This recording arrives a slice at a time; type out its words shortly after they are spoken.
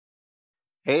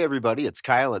Hey everybody, it's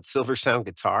Kyle at Silversound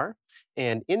Guitar.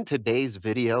 And in today's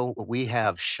video, we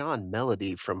have Sean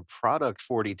Melody from Product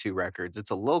 42 Records.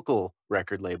 It's a local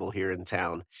record label here in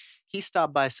town. He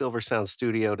stopped by Silversound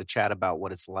Studio to chat about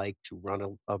what it's like to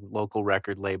run a local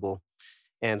record label.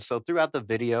 And so throughout the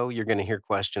video, you're going to hear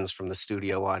questions from the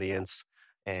studio audience.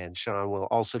 And Sean will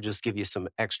also just give you some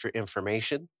extra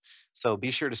information. So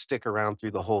be sure to stick around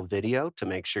through the whole video to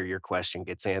make sure your question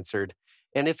gets answered.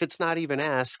 And if it's not even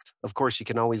asked, of course, you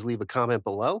can always leave a comment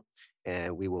below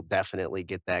and we will definitely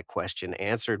get that question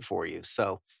answered for you.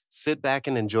 So sit back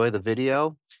and enjoy the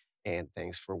video. And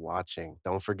thanks for watching.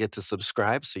 Don't forget to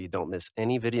subscribe so you don't miss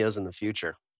any videos in the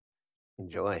future.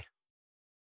 Enjoy.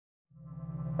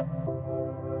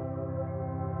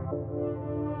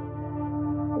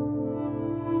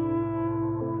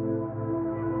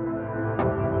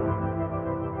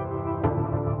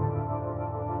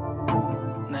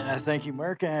 Thank you,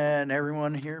 Mark, and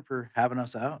everyone here for having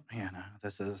us out.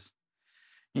 This is,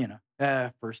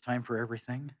 first time for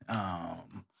everything. I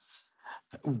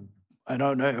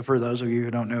don't know, for those of you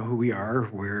who don't know who we are,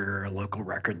 we're a local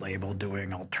record label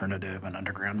doing alternative and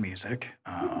underground music.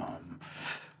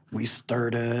 We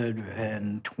started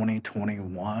in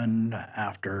 2021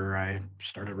 after I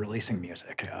started releasing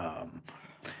music.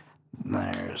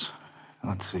 There's,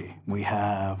 let's see, we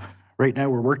have, right now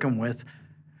we're working with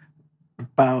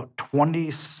about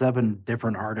 27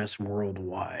 different artists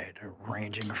worldwide,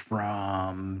 ranging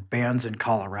from bands in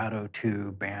Colorado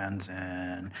to bands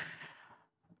in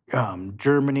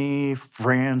Germany,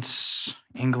 France,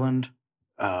 England,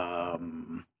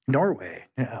 Norway,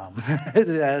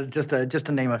 just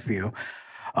to name a few.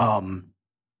 Um,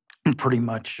 Pretty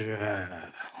much,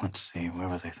 let's see, what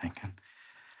was I thinking?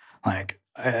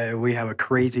 We have a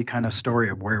crazy kind of story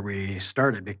of where we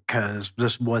started because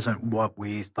this wasn't what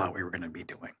we thought we were going to be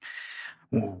doing.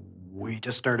 We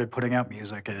just started putting out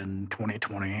music in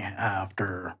 2020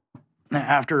 after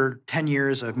 10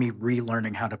 years of me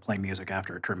relearning how to play music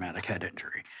after a traumatic head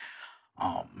injury.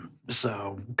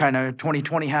 So kind of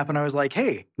 2020 happened. I was like,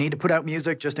 hey, need to put out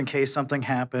music just in case something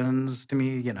happens to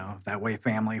me, that way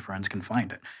family, friends can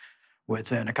find it.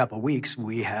 Within a couple weeks,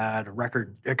 we had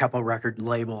a couple record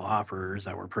label offers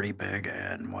that were pretty big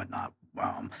and whatnot.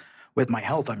 With my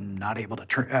health, I'm not able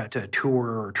to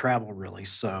tour or travel really,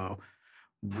 so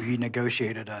we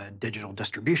negotiated a digital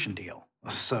distribution deal.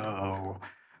 So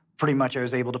pretty much, I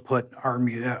was able to put our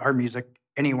music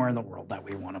anywhere in the world that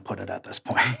we want to put it at this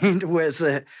point,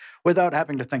 without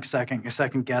having to think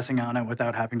second guessing on it,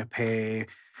 without having to pay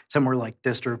somewhere like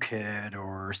DistroKid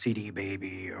or CD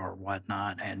Baby or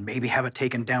whatnot, and maybe have it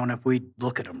taken down if we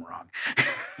look at them wrong.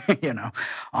 you know,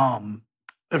 um,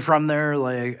 from there,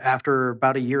 like after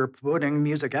about a year of putting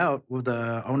music out,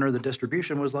 the owner of the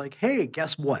distribution was like, "Hey,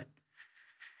 guess what?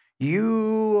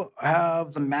 You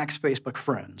have the max Facebook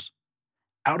friends.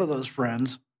 Out of those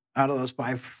friends, out of those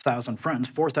 5,000 friends,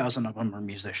 4,000 of them are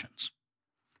musicians.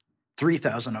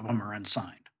 3,000 of them are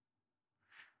unsigned.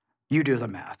 You do the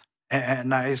math."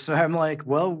 So I'm like,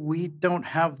 well, we don't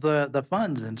have the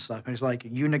funds and stuff. And he's like,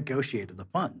 you negotiated the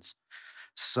funds.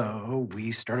 So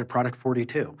we started Product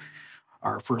 42.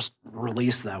 Our first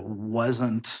release that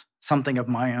wasn't something of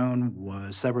my own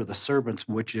was Sever the Servants,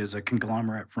 which is a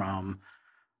conglomerate from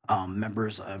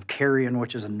members of Carrion,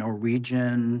 which is a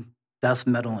Norwegian death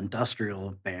metal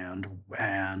industrial band,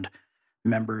 and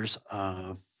members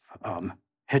of um,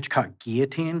 Hitchcock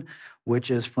Guillotine, which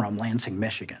is from Lansing,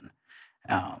 Michigan.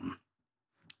 Um,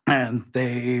 and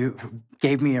they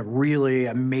gave me a really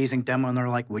amazing demo, and they're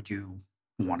like, "Would you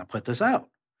want to put this out?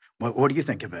 What do you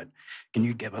think of it? Can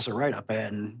you give us a write up?"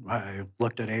 And I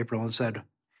looked at April and said,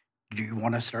 "Do you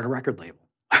want to start a record label?"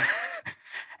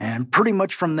 And pretty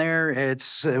much from there,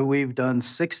 it's we've done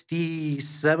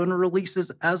 67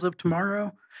 releases as of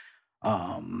tomorrow.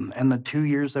 And the 2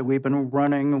 years that we've been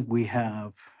running, we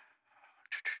have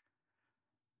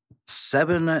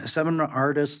seven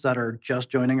artists that are just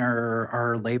joining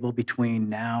our label between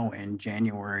now and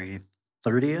January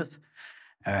 30th.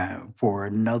 For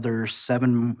another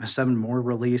seven more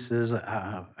releases,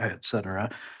 etc.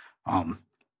 Um,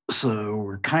 so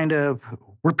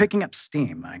we're picking up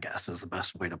steam, I guess is the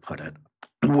best way to put it.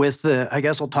 I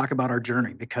guess I'll talk about our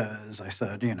journey because I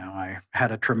said, I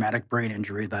had a traumatic brain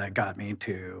injury that got me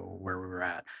to where we were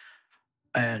at.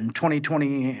 In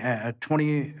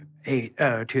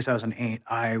 2008,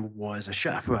 I was a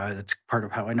chef. That's part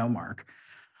of how I know Mark.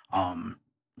 Um,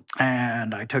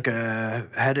 and I took a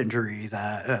head injury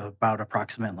that about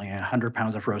approximately 100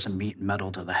 pounds of frozen meat and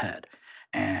metal to the head.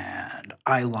 And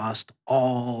I lost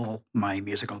all my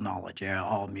musical knowledge, yeah,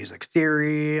 all music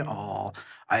theory,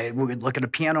 I would look at a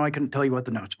piano, I couldn't tell you what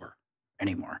the notes were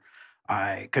anymore.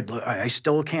 I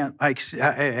still can't,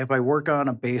 if I work on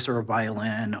a bass or a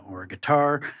violin or a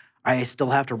guitar, I still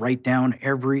have to write down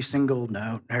every single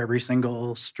note, every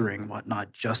single string,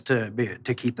 whatnot, just to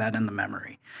keep that in the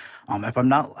memory. If I'm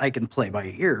not, I can play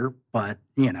by ear, but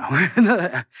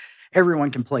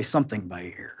everyone can play something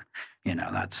by ear.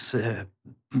 That's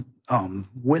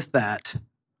with that.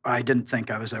 I didn't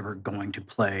think I was ever going to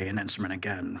play an instrument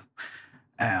again.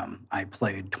 I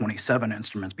played 27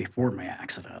 instruments before my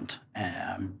accident,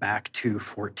 and back to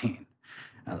 14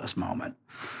 at this moment.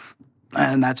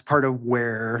 And that's part of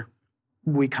where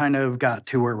we kind of got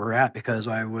to where we're at because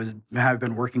have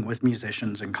been working with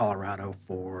musicians in Colorado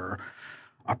for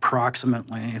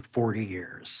approximately 40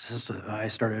 years. So I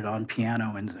started on piano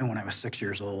when I was 6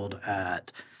 years old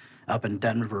at up in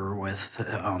Denver with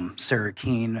Sarah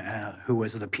Keene, who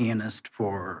was the pianist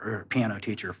for or piano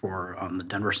teacher for the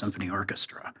Denver Symphony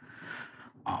Orchestra.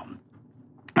 Um,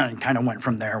 and kind of went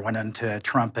from there, went into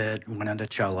trumpet, went into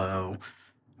cello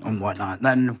and whatnot.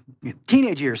 Then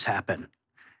teenage years happen.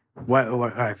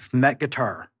 I've met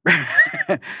guitar,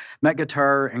 met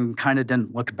guitar, and kind of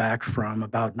didn't look back from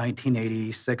about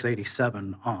 1986,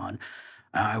 87 on.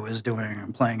 I was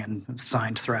playing in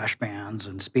signed thrash bands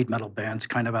and speed metal bands,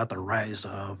 kind of at the rise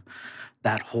of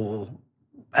that whole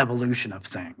evolution of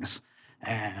things,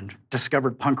 and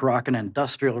discovered punk rock and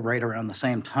industrial right around the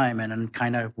same time, and then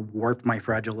kind of warped my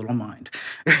fragile little mind.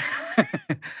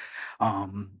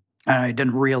 um, I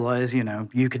didn't realize,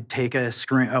 you could take a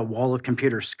wall of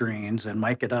computer screens and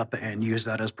mic it up and use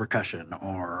that as percussion,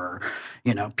 or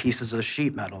pieces of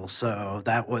sheet metal. So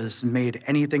that was made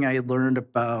anything I had learned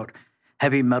about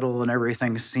heavy metal and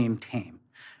everything seem tame.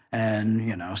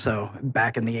 And, so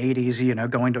back in the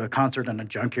 80s, going to a concert in a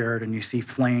junkyard and you see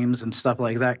flames and stuff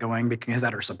like that going because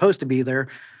that are supposed to be there,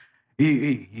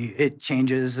 it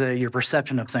changes your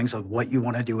perception of things of what you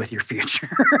want to do with your future.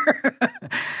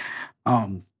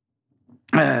 um,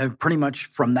 Pretty much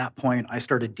from that point, I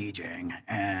started DJing,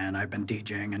 and I've been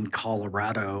DJing in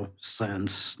Colorado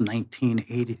since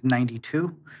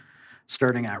 1992,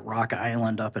 starting at Rock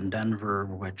Island up in Denver,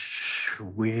 which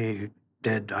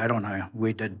I don't know,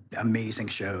 we did amazing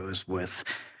shows with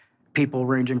people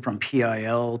ranging from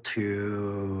PIL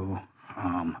to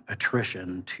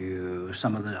Attrition to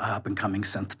some of the up and coming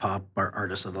synth pop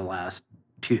artists of the last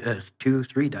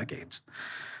 3 decades.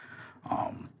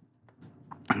 Um,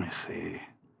 Let me see.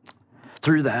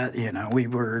 Through that,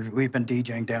 we've been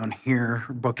DJing down here,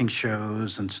 booking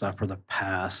shows and stuff for the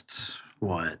past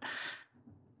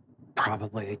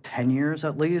probably 10 years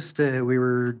at least.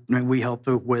 We helped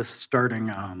with starting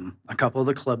a couple of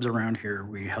the clubs around here.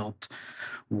 We helped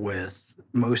with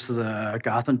most of the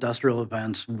goth industrial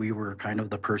events. We were kind of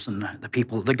the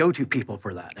go-to people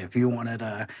for that. If you wanted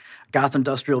a goth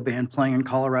industrial band playing in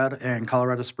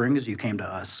Colorado Springs, you came to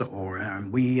us, or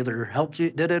we either helped you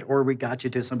did it, or we got you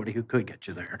to somebody who could get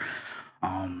you there.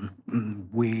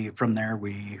 We from there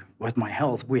we with my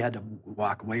health, we had to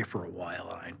walk away for a while.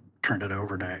 I turned it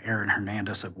over to Aaron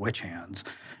Hernandez of Witch Hands,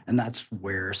 and that's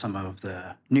where some of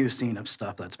the new scene of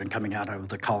stuff that's been coming out of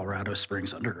the Colorado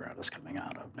Springs Underground is coming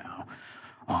out of now.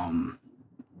 Um,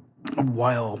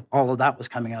 while all of that was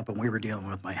coming up and we were dealing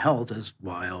with my health, is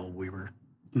while we were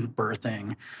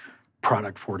birthing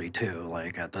Product 42.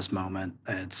 Like at this moment,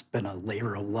 it's been a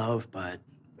labor of love, but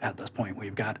at this point,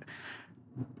 we're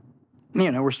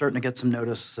starting to get some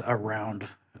notice around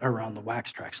the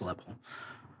Wax Tracks level,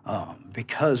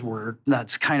 because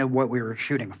that's kind of what we were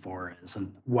shooting for, is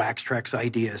an Wax Tracks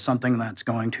idea, something that's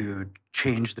going to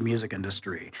change the music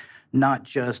industry, not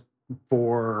just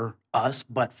for us,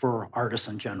 but for artists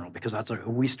in general, because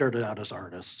we started out as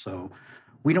artists, so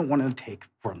we don't want to take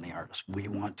from the artists. We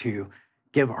want to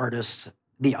give artists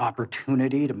the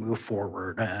opportunity to move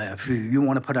forward. If you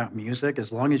want to put out music,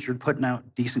 as long as you're putting out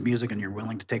decent music and you're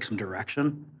willing to take some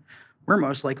direction, we're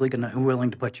most likely willing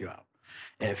to put you out.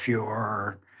 If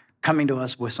you're coming to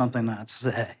us with something that's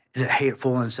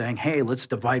hateful and saying, "Hey, let's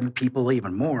divide people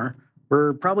even more,"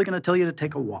 we're probably going to tell you to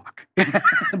take a walk.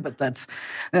 But that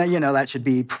should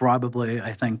be probably,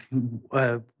 I think,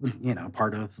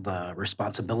 part of the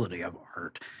responsibility of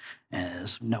art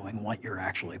is knowing what you're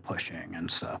actually pushing and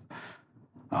stuff.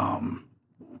 Um,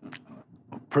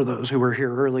 for those who were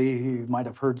here early, you might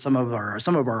have heard some of our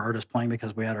artists playing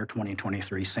because we had our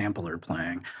 2023 sampler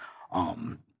playing.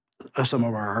 Um, some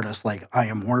of our artists, like I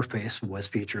Am Warface, was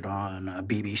featured on a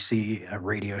BBC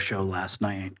radio show last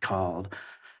night called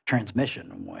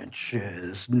Transmission, which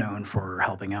is known for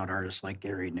helping out artists like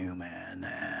Gary Newman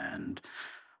and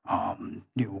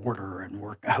New Order,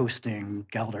 and hosting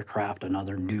Geldercraft and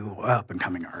other new up and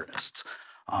coming artists.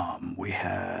 We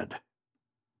had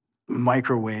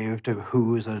Microwave to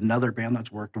Who is another band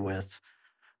that's worked with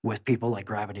people like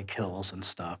Gravity Kills and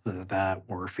stuff that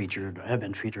were featured have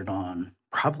been featured on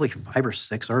probably 5 or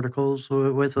 6 articles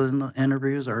within the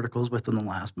interviews, articles within the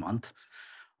last month.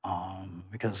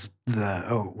 Because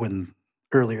when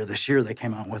earlier this year, they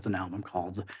came out with an album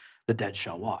called The Dead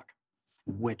Shall Walk,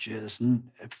 which is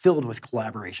filled with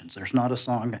collaborations. There's not a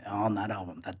song on that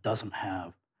album that doesn't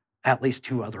have at least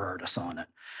 2 other artists on it.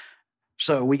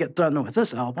 So we get done with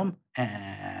this album,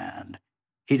 and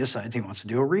he decides he wants to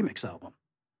do a remix album.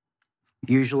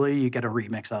 Usually, you get a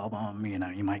remix album,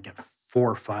 you might get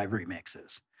 4 or 5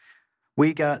 remixes.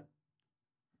 We got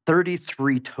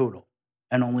 33 total,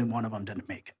 and only one of them didn't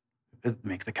make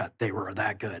the cut. They were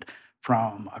that good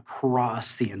from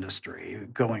across the industry,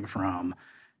 going from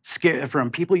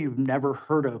people you've never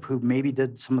heard of who maybe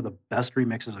did some of the best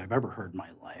remixes I've ever heard in my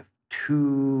life,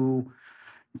 to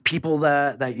people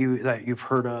that you've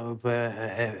heard of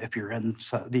if you're in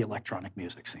the electronic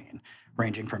music scene,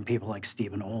 ranging from people like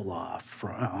Stephen Olaf.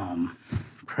 I'm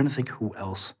trying to think who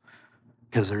else,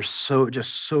 because there's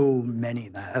so many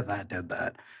that did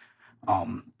that.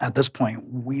 At this point,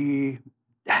 we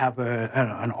have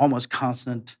an almost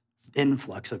constant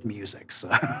influx of music. So,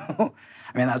 I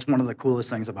mean, that's one of the coolest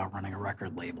things about running a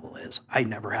record label is I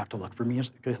never have to look for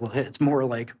music. It's more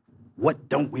like, what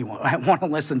don't we want? I want to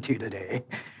listen to today,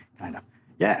 kind of.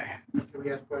 Yeah. Can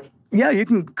we ask questions? Yeah, you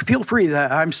can feel free.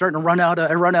 That I'm starting to run out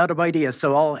of ideas,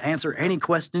 so I'll answer any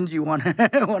questions you want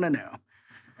want to know.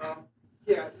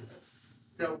 Yeah,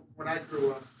 when I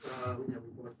grew up, we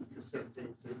bought cassette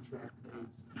tapes, 8-track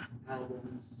tapes,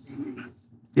 albums, CDs.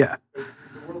 Yeah. But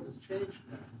the world has changed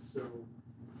now. So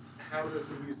how does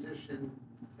a musician?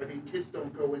 I mean, kids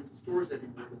don't go into stores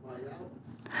anymore to buy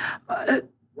albums.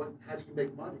 How do you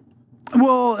make money?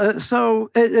 Well,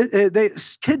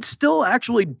 kids still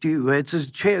actually do.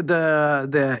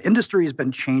 The industry has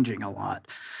been changing a lot.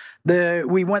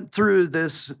 We went through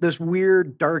this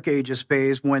weird dark ages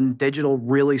phase when digital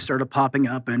really started popping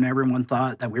up, and everyone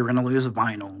thought that we were going to lose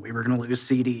vinyl, we were going to lose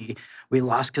CD. We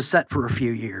lost cassette for a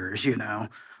few years,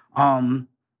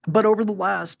 But over the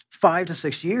last 5 to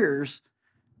 6 years,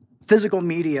 physical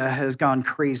media has gone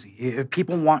crazy.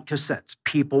 People want cassettes.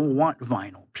 People want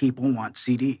vinyl. People want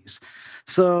CDs.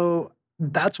 So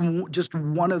that's just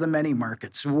one of the many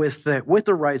markets. With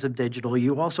the rise of digital,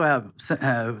 you also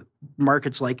have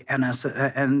markets like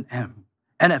NFTs.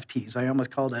 I almost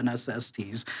called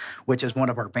NSSTs, which is one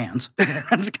of our bands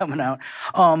that's coming out.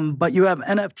 But you have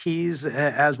NFTs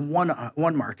as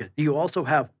one market. You also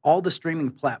have all the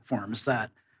streaming platforms that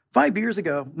 5 years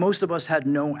ago, most of us had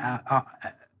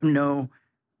no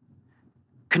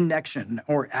connection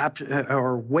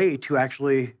or way to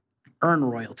actually earn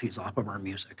royalties off of our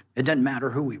music. It didn't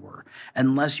matter who we were,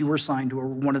 unless you were signed to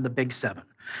one of the big 7,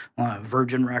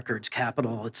 Virgin Records,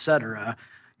 Capitol, etc.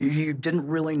 You didn't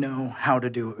really know how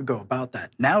to go about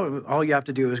that. Now, all you have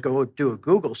to do is go do a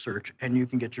Google search, and you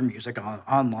can get your music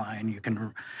online. You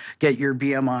can get your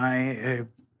BMI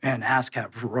and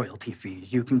ASCAP for royalty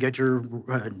fees. You can get your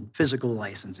physical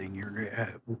licensing,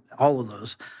 all of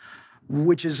those,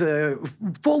 which is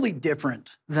fully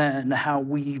different than how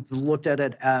we've looked at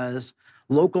it as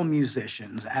local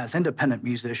musicians, as independent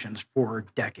musicians for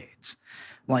decades.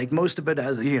 Like most of it,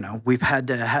 as we've had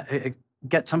to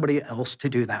get somebody else to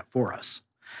do that for us.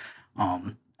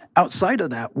 Outside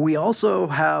of that, we also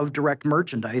have direct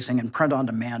merchandising and print on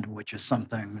demand, which is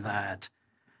something that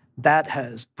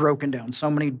has broken down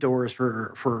so many doors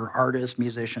for artists,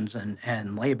 musicians,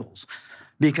 and labels.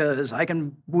 Because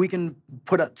we can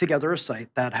put up together a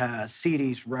site that has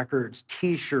CDs, records,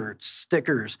 T-shirts,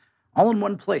 stickers, all in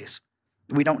one place.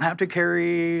 We don't have to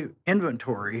carry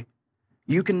inventory.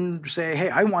 You can say,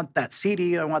 "Hey, I want that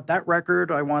CD, I want that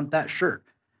record, I want that shirt,"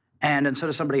 and instead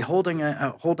of somebody holding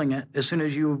it, as soon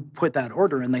as you put that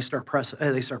order in, they start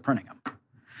printing them.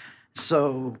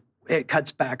 So it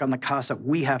cuts back on the cost that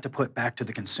we have to put back to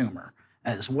the consumer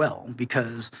as well,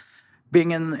 because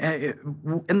being in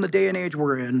the day and age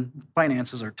we're in,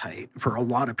 finances are tight for a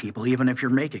lot of people, even if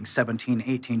you're making $17,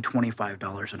 $18,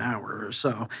 $25 an hour.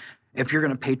 So if you're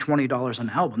going to pay $20 an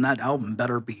album, that album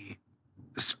better be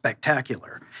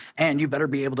spectacular, and you better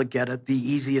be able to get it the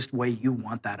easiest way you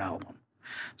want that album.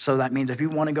 So that means if you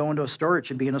want to go into a store, it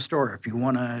should be in a store. If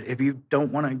you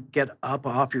don't want to get up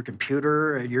off your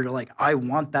computer and you're like, I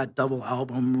want that double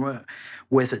album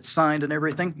with it signed and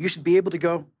everything, you should be able to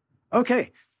go,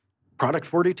 okay,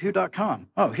 product42.com.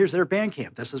 Oh, here's their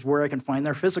Bandcamp. This is where I can find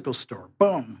their physical store.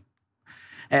 Boom.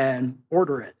 And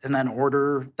order it, and then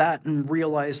order that and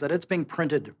realize that it's being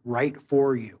printed right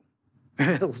for you.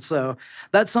 So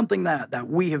that's something that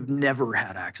we have never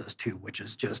had access to, which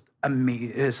is just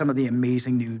some of the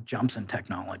amazing new jumps in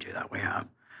technology that we have.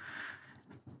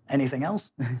 Anything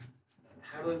else?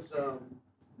 How does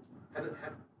how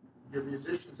your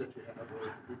musicians that you have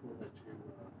or people that you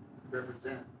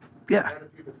represent? Yeah. How do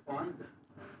people find them?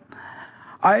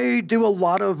 I do a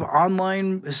lot of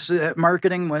online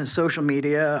marketing with social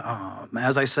media.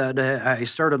 As I said, I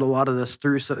started a lot of this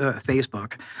through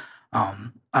Facebook.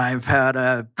 I've had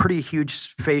a pretty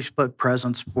huge Facebook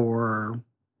presence for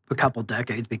a couple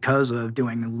decades because of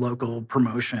doing local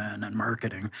promotion and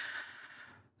marketing.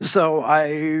 So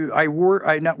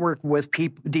I network with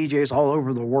DJs all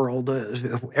over the world.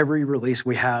 Every release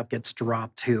we have gets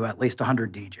dropped to at least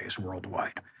 100 DJs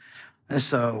worldwide.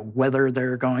 So whether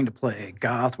they're going to play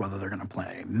goth, whether they're going to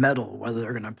play metal, whether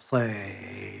they're going to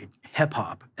play hip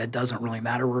hop, it doesn't really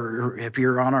matter. If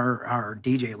you're on our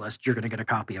DJ list, you're going to get a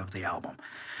copy of the album,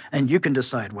 and you can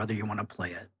decide whether you want to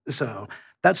play it. So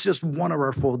that's just one of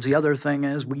our folds. The other thing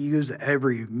is we use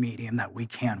every medium that we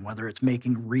can, whether it's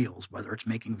making reels, whether it's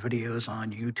making videos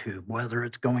on YouTube, whether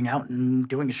it's going out and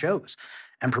doing shows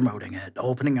and promoting it,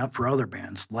 opening up for other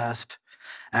bands.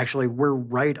 Actually, we're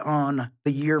right on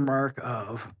the year mark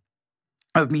of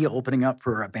me opening up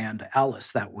for a band,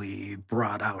 Alice, that we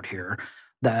brought out here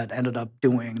that ended up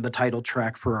doing the title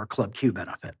track for our Club Q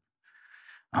benefit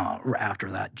after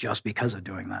that, just because of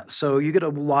doing that. So you get a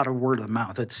lot of word of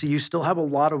mouth. You still have a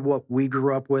lot of what we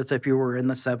grew up with if you were in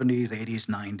the 70s, 80s,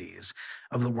 90s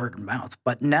of the word of mouth.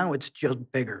 But now it's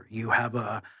just bigger. You have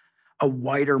a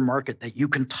wider market that you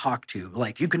can talk to.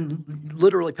 Like you can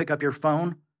literally pick up your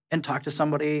phone and talk to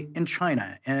somebody in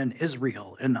China, in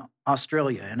Israel, in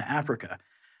Australia, in Africa.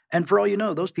 And for all you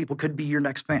know, those people could be your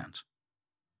next fans.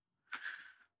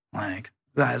 Like,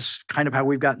 that's kind of how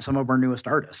we've gotten some of our newest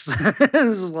artists.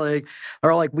 It's like,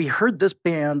 they're like, we heard this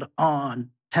band on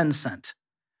Tencent.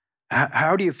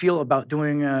 How do you feel about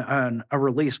doing a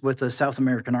release with a South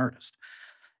American artist?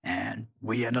 And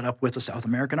we ended up with a South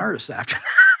American artist after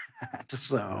that.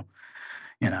 So,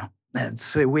 you know,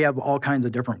 we have all kinds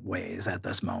of different ways at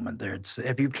this moment.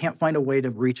 If you can't find a way to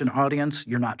reach an audience,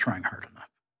 you're not trying hard enough,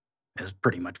 is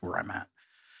pretty much where I'm at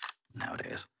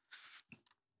nowadays.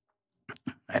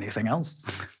 Anything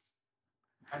else?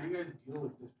 How do you guys deal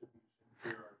with distribution for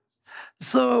your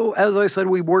artists? So, as I said,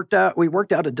 we worked out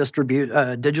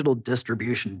a digital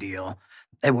distribution deal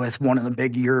with one of the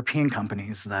big European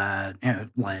companies that,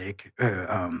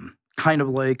 kind of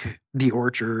like The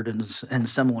Orchard and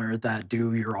similar, that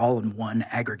do your all-in-one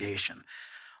aggregation.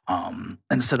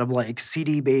 Instead of like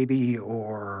CD Baby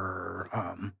or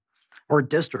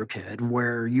DistroKid,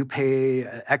 where you pay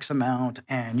X amount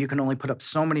and you can only put up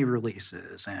so many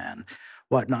releases and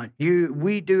whatnot.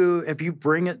 If you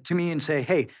bring it to me and say,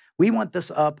 hey, we want this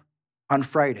up on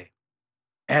Friday,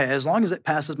 as long as it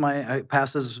passes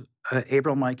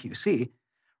April my QC,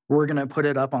 we're going to put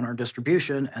it up on our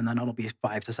distribution, and then it'll be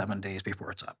 5 to 7 days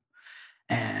before it's up.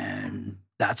 And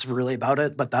that's really about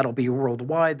it. But that'll be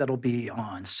worldwide. That'll be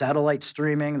on satellite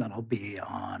streaming. That'll be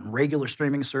on regular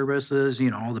streaming services,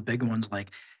 all the big ones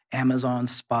like Amazon,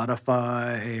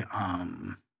 Spotify,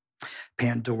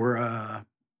 Pandora.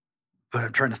 But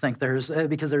I'm trying to think.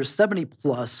 Because there's 70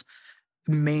 plus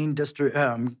main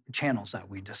channels that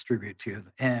we distribute to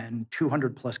in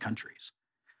 200 plus countries.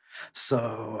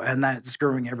 So, and that's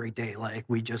growing every day. Like,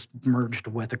 we just merged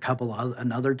with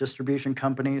another distribution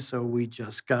company, so we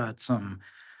just got some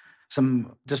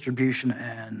distribution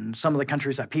in some of the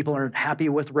countries that people aren't happy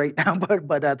with right now.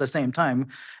 But at the same time,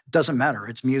 it doesn't matter.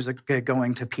 It's music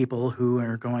going to people who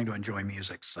are going to enjoy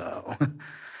music. So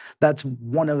that's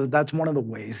one of the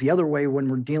ways. The other way, when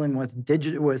we're dealing with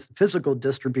physical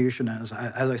distribution, as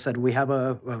I said, we have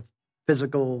a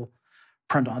physical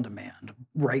print on demand.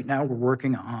 Right now, we're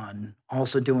working on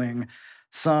also doing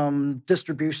some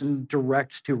distribution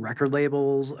direct to record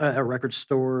labels, record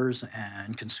stores,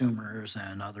 and consumers,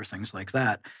 and other things like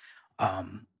that,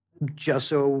 just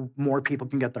so more people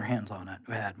can get their hands on it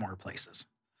at more places.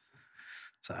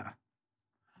 So,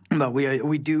 but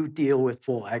we do deal with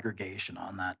full aggregation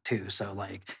on that too. So,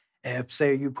 like, if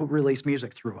say you release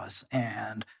music through us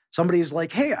and somebody's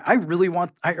like, hey, I really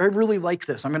like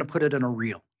this, I'm going to put it in a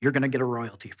reel, you're going to get a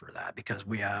royalty for that, because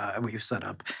we've set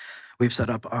up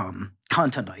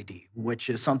content ID, which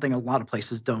is something a lot of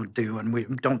places don't do, and we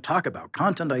don't talk about.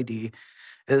 Content ID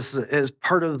is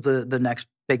part of the next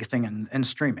big thing in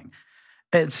streaming.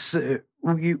 It's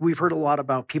we've heard a lot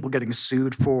about people getting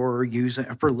sued for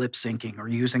lip syncing or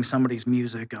using somebody's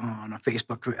music on a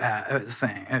Facebook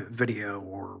video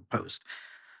or post.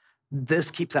 This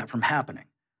keeps that from happening,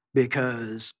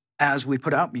 because as we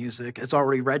put out music, it's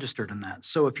already registered in that.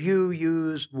 So if you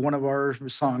use one of our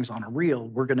songs on a reel,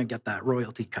 we're going to get that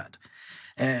royalty cut.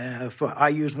 If I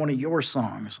use one of your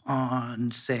songs on,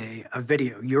 say, a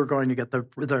video, you're going to get the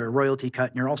royalty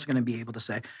cut, and you're also going to be able to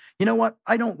say, you know what,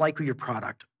 I don't like your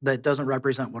product. That doesn't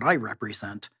represent what I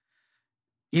represent.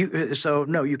 So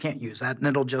no, you can't use that, and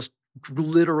it'll just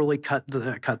literally cut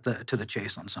the to the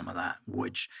chase on some of that,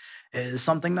 which is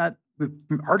something that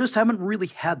artists haven't really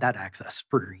had that access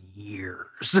for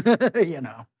years, you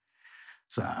know.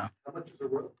 So How much is a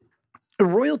royalty?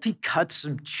 royalty cuts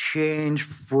change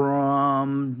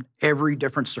from every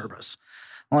different service.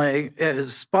 Like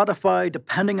Spotify,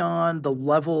 depending on the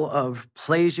level of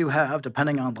plays you have,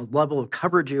 depending on the level of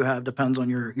coverage you have, depends on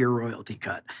your royalty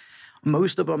cut.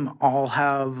 Most of them all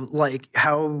have, like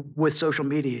how with social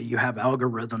media you have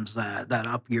algorithms that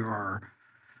up your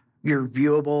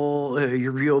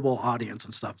viewable audience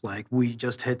and stuff. Like we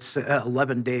just hit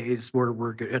 11 days where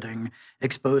we're getting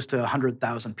exposed to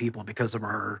 100,000 people because of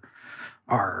our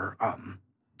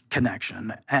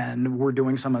connection, and we're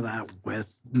doing some of that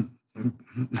with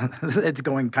it's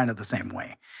going kind of the same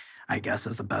way, I guess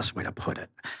is the best way to put it.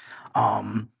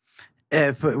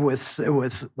 If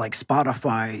with like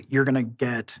Spotify, you're gonna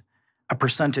get a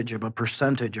percentage of a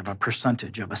percentage of a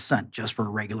percentage of a cent just for a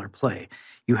regular play.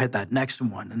 You hit that next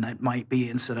one, and that might be,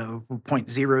 instead of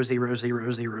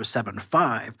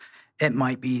 0.000075, it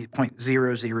might be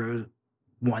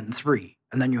 0.0013.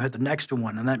 And then you hit the next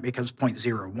one, and that becomes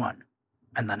 0.01.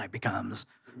 And then it becomes,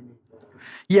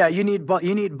 yeah, you need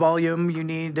volume. You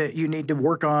need to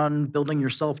work on building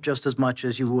yourself just as much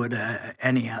as you would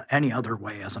any other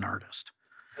way as an artist.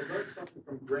 I learned something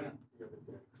from Grant the other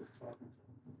day, just talking to him.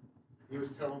 He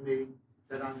was telling me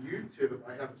that on YouTube,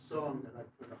 I have a song that I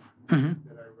put on,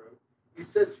 that I wrote. He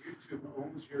says YouTube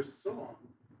owns your song.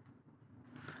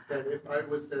 That if I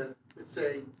was to, let's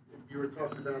say, if you were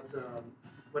talking about,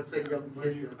 let's say young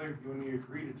kid. When you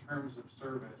agree to terms of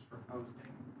service for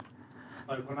posting.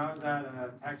 Like when I was at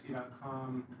a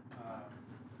taxi.com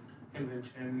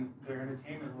convention, their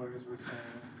entertainment lawyers were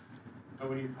saying that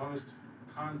when you post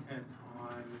content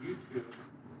on YouTube,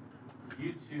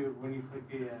 when you click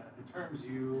the terms,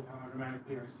 you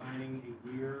automatically are signing a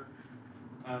year,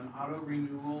 auto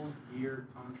renewal year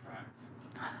contract.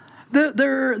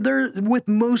 They're with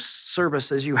most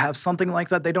services, you have something like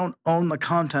that. They don't own the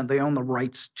content; they own the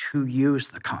rights to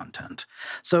use the content.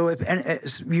 So if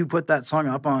you put that song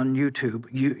up on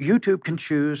YouTube, YouTube can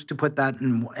choose to put that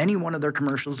in any one of their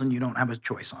commercials, and you don't have a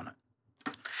choice on it.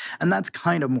 And that's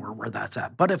kind of more where that's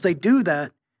at. But if they do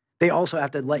that, they also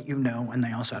have to let you know, and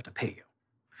they also have to pay you.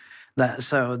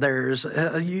 So there's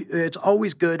it's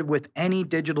always good with any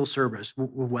digital service,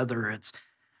 whether it's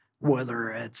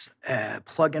a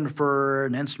plugin for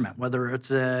an instrument, whether it's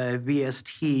a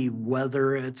VST,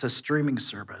 whether it's a streaming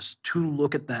service, to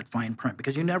look at that fine print,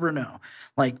 because you never know.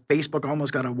 Like Facebook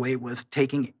almost got away with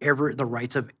taking the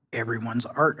rights of everyone's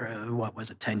art. What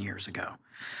was it, 10 years ago?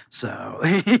 So,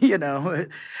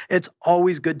 it's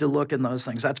always good to look in those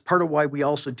things. That's part of why we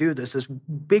also do this, is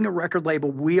being a record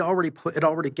label, it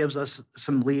already gives us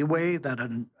some leeway that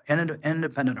an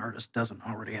independent artist doesn't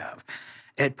already have.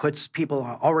 It puts people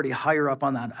already higher up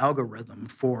on that algorithm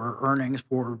for earnings,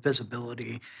 for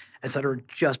visibility, et cetera,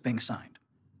 just being signed.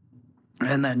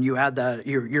 And then you add that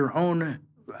your own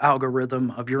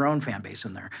algorithm of your own fan base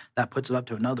in there. That puts it up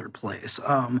to another place.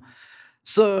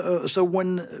 So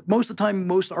when most of the time,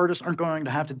 most artists aren't going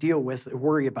to have to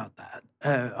worry about that.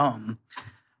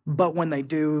 But when they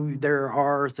do, there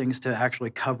are things to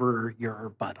actually cover your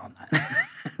butt on that.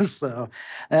 So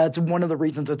that's one of the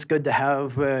reasons it's good to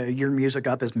have your music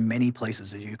up as many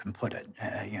places as you can put it,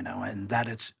 and that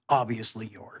it's obviously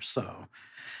yours. So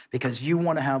because you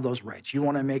want to have those rights, you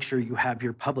want to make sure you have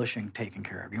your publishing taken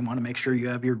care of. You want to make sure you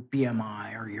have your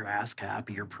BMI or your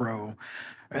ASCAP, your Pro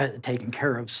taken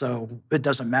care of. So it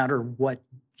doesn't matter what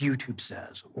YouTube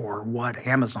says or what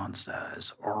Amazon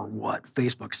says or what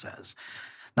Facebook says.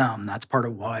 That's part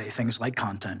of why things like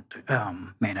Content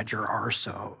Manager are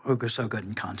so good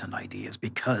in Content ID, is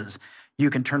because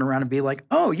you can turn around and be like,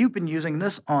 oh, you've been using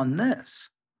this on this.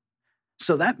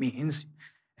 So that means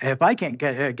if I can't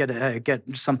get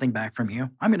something back from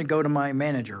you, I'm going to go to my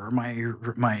manager or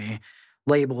my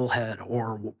label head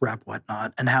or rep,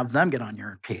 whatnot, and have them get on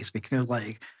your case, because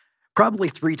probably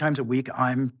 3 times a week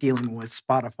I'm dealing with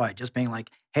Spotify just being like,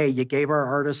 hey, you gave our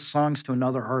artist songs to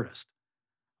another artist.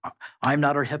 I'm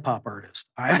not a hip hop artist,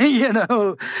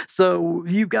 so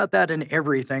you've got that in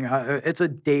everything. It's a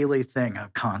daily thing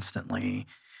of constantly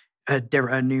a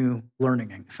new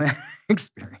learning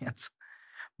experience,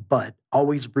 but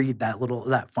always read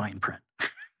that fine print.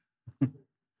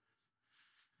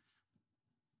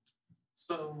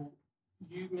 So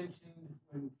you mentioned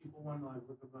when people want to like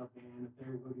look up a band, if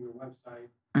they go to your website,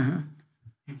 Mhm.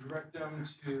 you direct them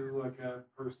to like a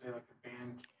per se like a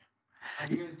band camp. How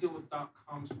do you guys deal with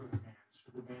 .coms for the bands?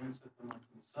 Should the bands set them up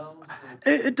themselves? Like,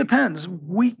 It depends.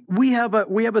 We have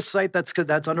a site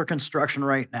that's under construction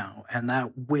right now, and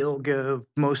that will give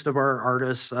most of our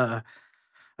artists uh,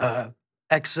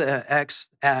 X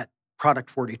at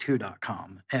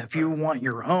product42.com. If you want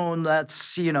your own, that's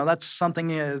something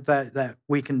that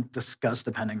we can discuss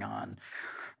depending on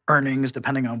earnings,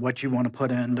 depending on what you want to put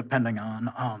in, depending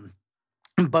on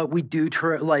but we do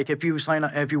like if you sign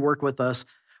up, if you work with us,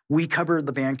 we cover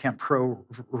the Bandcamp Pro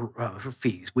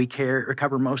fees. We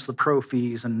cover most of the pro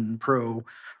fees and pro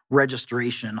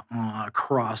registration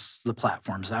across the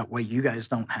platforms. That way, you guys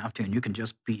don't have to, and you can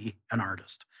just be an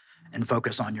artist and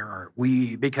focus on your art.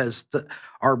 Because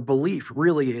our belief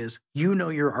really is, you know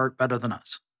your art better than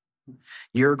us.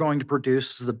 You're going to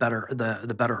produce the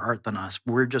better art than us.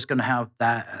 We're just going to have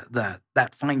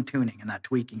that fine tuning and that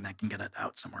tweaking that can get it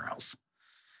out somewhere else.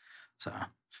 So. How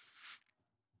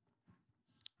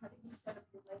did you set up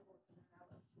your labels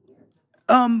in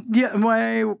an LLC? Yeah,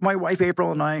 my wife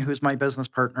April and I, who's my business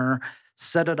partner,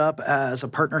 set it up as a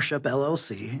partnership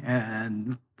LLC,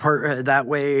 and that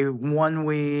way,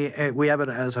 we have it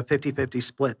as a 50-50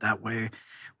 split. That way,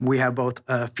 we have both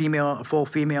full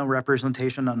female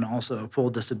representation and also full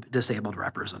disabled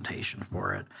representation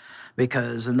for it.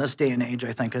 Because in this day and age,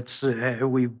 I think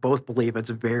we both believe it's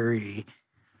very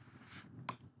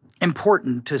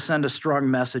important to send a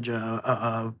strong message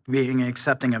of being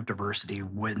accepting of diversity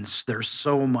when there's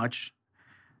so much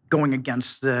going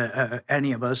against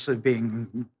any of us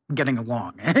getting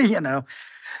along, yeah,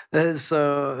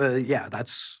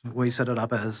 we set it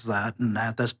up as that. And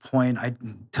at this point,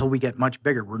 until we get much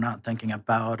bigger, we're not thinking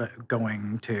about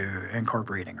going to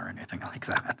incorporating or anything like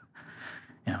that.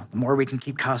 The more we can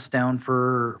keep costs down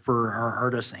for our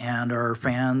artists and our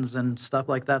fans and stuff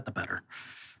like that, the better.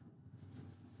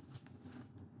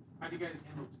 how do you guys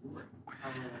handle touring?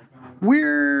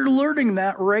 We're learning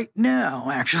that right now,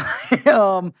 actually.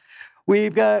 We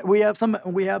have some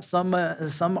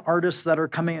artists that are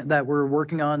coming that we're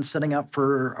working on setting up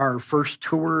for our first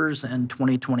tours in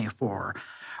 2024.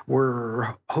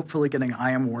 We're hopefully getting I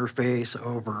Am Warface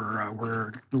over.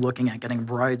 We're looking at getting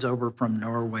Brides over from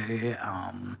Norway,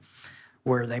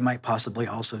 where they might possibly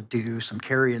also do some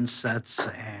carrion sets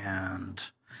and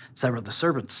Sever the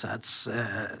Servant sets.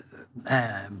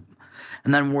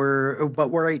 And then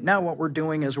right now what we're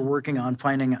doing is we're working on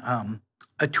finding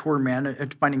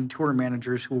finding tour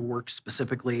managers who will work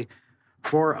specifically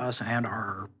for us and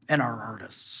our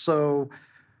artists. So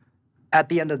at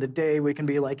the end of the day, we can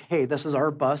be like, hey, this is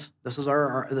our bus, this is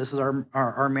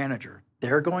our manager.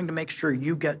 They're going to make sure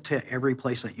you get to every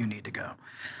place that you need to go,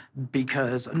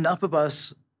 because enough of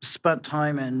us spent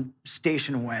time in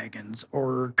station wagons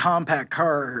or compact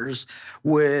cars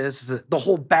with the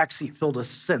whole backseat filled with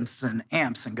synths and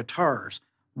amps and guitars.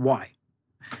 Why?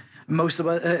 Most of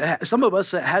us, some of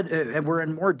us were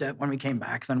in more debt when we came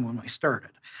back than when we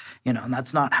started, and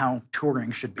that's not how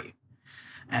touring should be.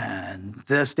 And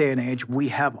this day and age, we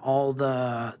have all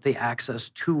the access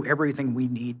to everything we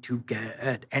need to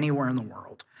get anywhere in the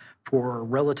world for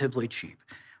relatively cheap.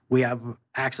 We have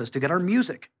access to get our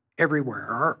music everywhere,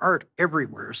 our art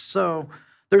everywhere. So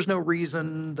there's no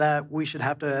reason that we should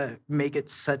have to make it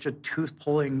such a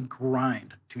tooth-pulling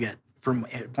grind to get from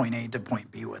point A to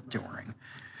point B with touring.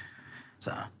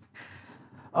 So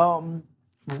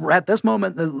at this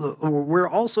moment, we're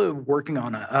also working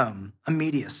on a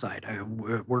media side.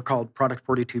 We're called Product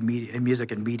 42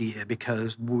 Music and Media,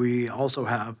 because we also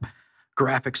have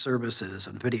graphic services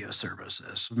and video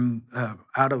services.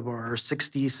 Out of our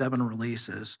 67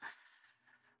 releases,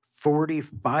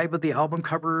 45 of the album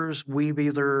covers we've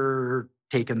either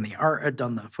taken the art,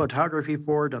 done the photography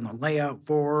for, done the layout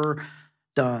for,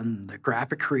 done the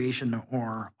graphic creation,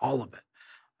 or all of it.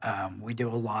 We do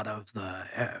a lot of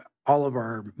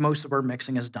most of our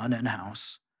mixing is done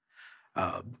in-house,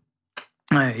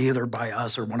 either by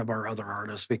us or one of our other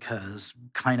artists, because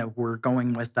kind of we're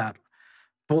going with that,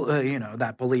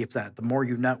 that belief that the more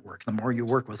you network, the more you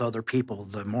work with other people,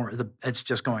 the more it's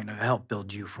just going to help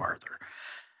build you farther.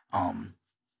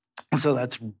 So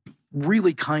that's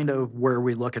really kind of where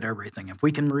we look at everything. If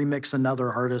we can remix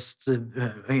another artist, we're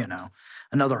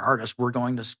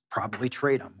going to probably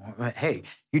trade them. Hey,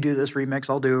 you do this remix,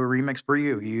 I'll do a remix for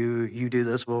you. You do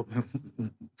this, well,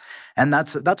 and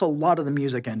that's a lot of the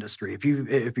music industry. If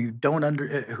you don't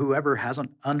whoever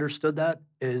hasn't understood that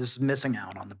is missing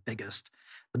out on the biggest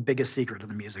secret of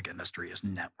the music industry is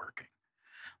networking.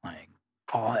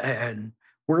 And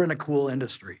we're in a cool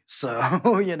industry, so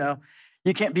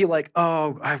You can't be like,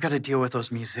 "Oh, I've gotta deal with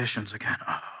those musicians again.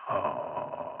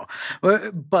 Oh."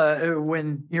 But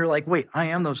when you're like, "Wait, I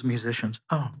am those musicians.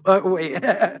 Oh, wait."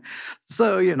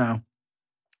 So,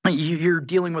 you're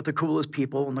dealing with the coolest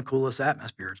people and the coolest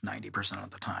atmospheres 90%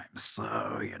 of the time.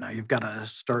 So, you've gotta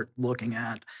start looking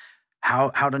at how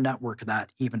to network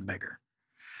that even bigger.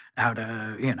 How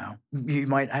to, you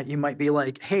might be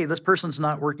like, "Hey, this person's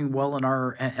not working well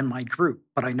in my group,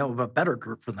 but I know of a better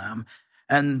group for them."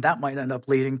 And that might end up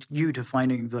leading you to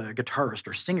finding the guitarist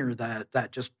or singer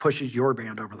that just pushes your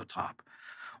band over the top,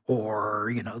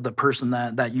 or the person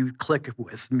that you click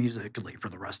with musically for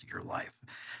the rest of your life.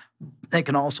 It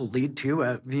can also lead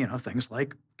to things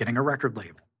like getting a record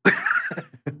label,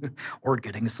 or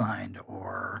getting signed,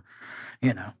 or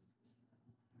you know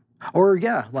or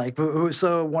yeah, like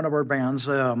so one of our bands,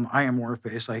 I Am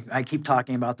Warface. I keep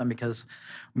talking about them because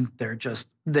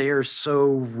they are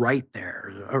so right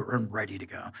there, and ready to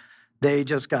go. They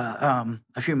just got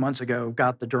a few months ago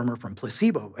got the drummer from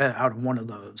Placebo out of one of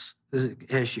those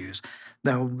issues.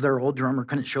 Though their old drummer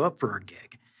couldn't show up for a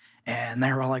gig, and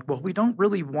they were all like, "Well, we don't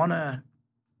really want to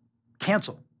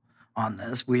cancel on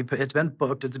this. It's been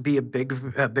booked. It's be a big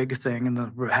thing,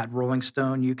 and had Rolling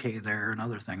Stone UK there and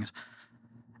other things."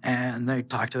 And they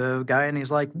talked to a guy, and he's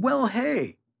like, "Well,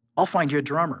 hey, I'll find you a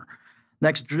drummer."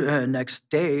 Next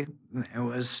day, it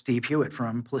was Steve Hewitt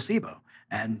from Placebo,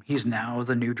 and he's now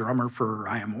the new drummer for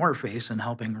I Am Warface and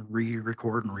helping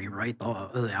re-record and rewrite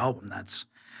the album. That's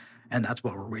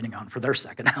what we're waiting on for their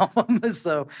second album.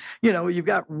 So, you've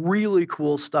got really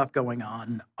cool stuff going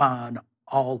on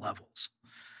all levels.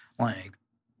 Like,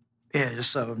 yeah,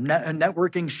 so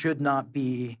networking shouldn't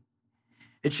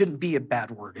be a bad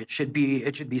word. It should be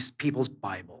people's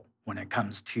Bible when it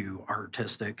comes to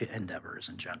artistic endeavors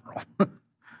in general.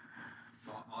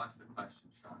 So I'll ask the question,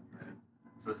 Sean. You ready?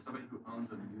 So as somebody who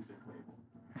owns a music label,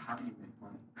 how do you make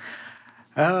money?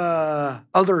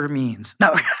 Other means.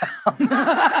 No.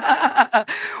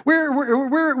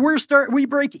 We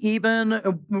break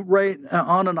even right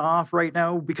on and off right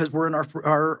now because we're in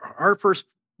our first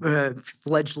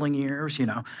fledgling years. It's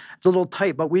a little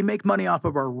tight, but we make money off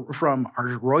of from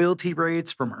our royalty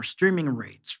rates, from our streaming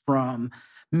rates, from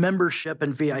membership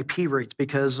and VIP rates,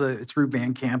 because through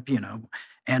Bandcamp,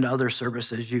 and other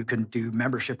services, you can do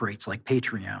membership rates like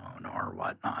Patreon or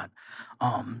whatnot.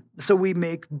 So we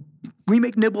make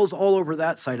nibbles all over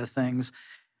that side of things.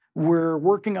 We're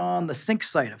working on the sync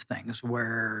side of things,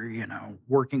 where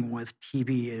working with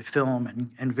TV, film,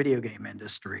 and video game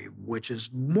industry, which is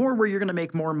more where you're going to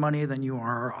make more money than you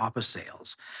are off of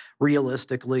sales.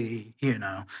 Realistically,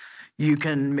 you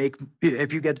can make,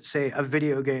 if you get, say, a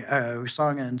video game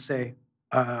song and, say,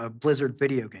 a Blizzard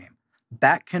video game,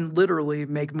 that can literally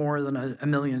make more than a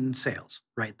million sales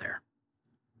right there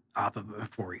off of it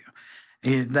for you.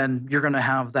 And then you're going to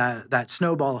have that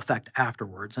snowball effect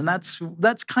afterwards, and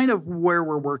that's kind of where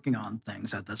we're working on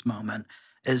things at this moment.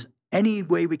 Is any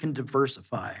way we can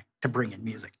diversify to bring in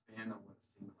music? Expand on what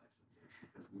sync license is,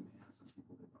 because we may have some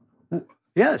people that don't know what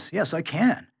that is. Yes, I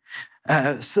can.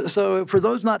 So for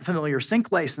those not familiar,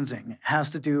 sync licensing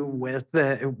has to do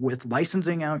with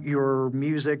licensing out your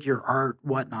music, your art,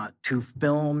 whatnot, to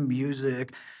film,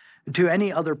 music, to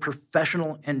any other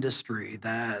professional industry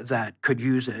that could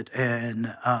use it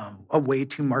in a way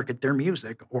to market their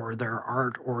music or their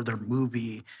art or their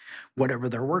movie, whatever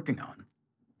they're working on.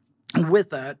 With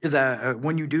that,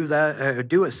 when you do that,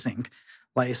 do a sync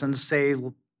license, say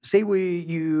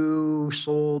you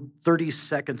sold 30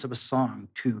 seconds of a song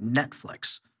to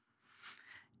Netflix.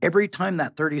 Every time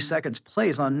that 30 seconds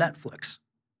plays on Netflix,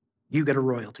 you get a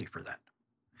royalty for that.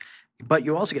 But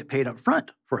you also get paid up front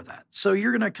for that. So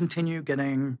you're going to continue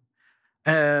getting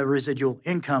residual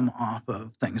income off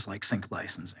of things like sync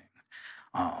licensing.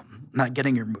 Not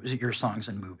getting your songs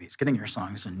in movies, getting your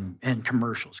songs in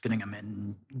commercials, getting them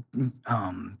in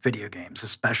video games,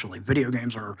 especially. Video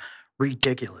games are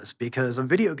ridiculous because a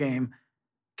video game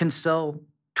can sell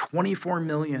 24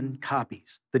 million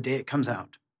copies the day it comes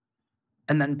out,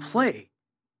 and then play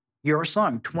your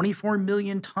song 24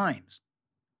 million times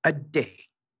a day,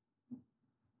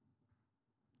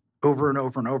 over and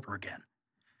over and over again.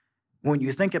 When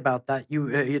you think about that,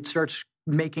 it starts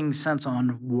making sense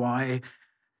on why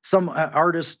some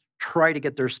artists try to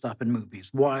get their stuff in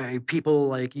movies. Why people,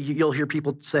 like, you'll hear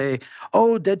people say,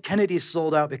 "Oh, Dead Kennedys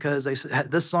sold out because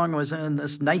this song was in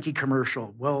this Nike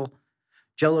commercial." Well,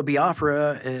 Jello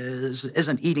Biafra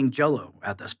isn't eating Jello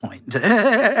at this point.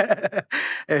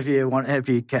 if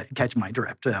you catch my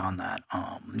drift on that,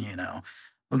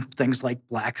 things like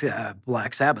Black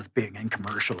Sabbath being in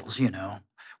commercials.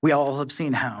 We all have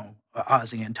seen how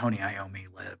Ozzy and Tony Iommi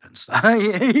live and stuff,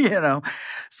 you know.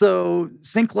 So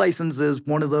sync license is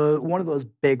one of those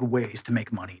big ways to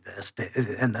make money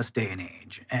in this day and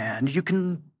age. And you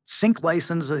can sync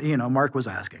license, Mark was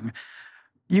asking,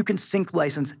 you can sync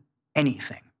license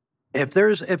anything. If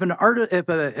an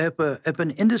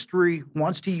industry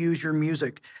wants to use your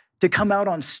music to come out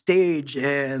on stage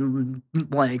and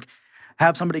like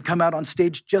have somebody come out on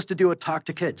stage just to do a talk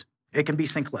to kids, it can be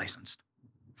sync licensed.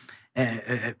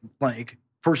 Like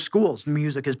for schools,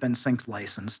 music has been sync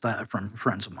licensed from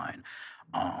friends of mine.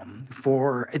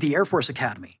 For the Air Force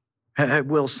Academy, it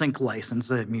will sync license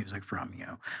the music from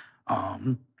you.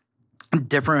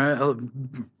 Different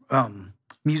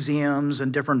museums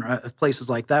and different places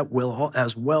like that will,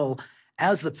 as well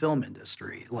as the film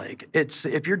industry. Like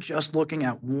if you're just looking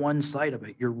at one side of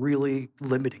it, you're really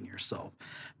limiting yourself,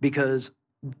 because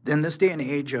in this day and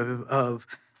age of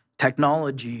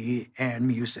technology and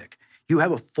music, you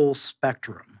have a full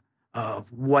spectrum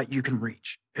of what you can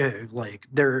reach.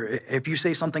 If you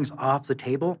say something's off the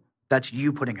table, that's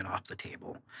you putting it off the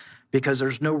table, because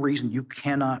there's no reason you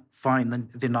cannot find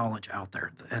the knowledge out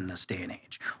there in this day and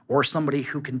age, or somebody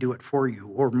who can do it for you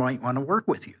or might want to work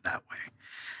with you that way.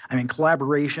 I mean,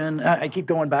 collaboration, I keep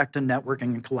going back to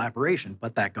networking and collaboration,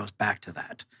 but that goes back to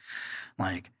that.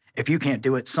 Like, if you can't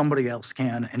do it, somebody else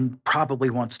can and probably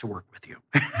wants to work with you.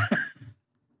 Do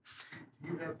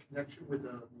you have connection with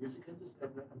the music industry?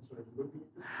 I'm sorry, the movie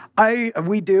industry?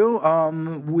 We do.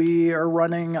 We are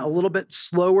running a little bit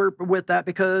slower with that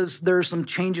because there's some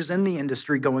changes in the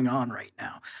industry going on right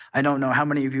now. I don't know how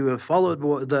many of you have followed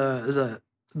the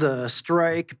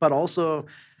strike, but also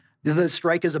the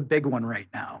strike is a big one right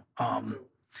now.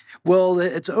 Well,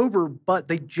 it's over, but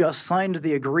they just signed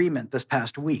the agreement this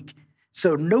past week.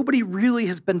 So nobody really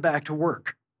has been back to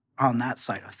work on that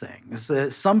side of things.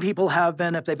 Some people have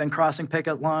been, if they've been crossing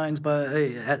picket lines, but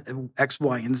at X,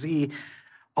 Y, and Z,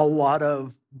 a lot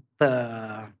of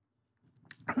the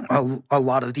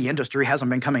industry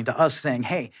hasn't been coming to us saying,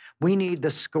 "Hey, we need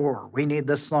this score, we need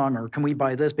this song, or can we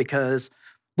buy this?" Because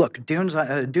look,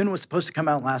 Dune was supposed to come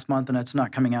out last month, and it's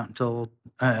not coming out until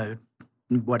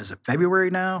what is it, February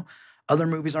now? Other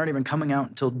movies aren't even coming out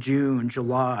until June,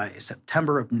 July,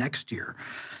 September of next year.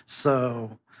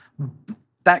 So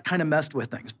that kind of messed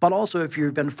with things. But also, if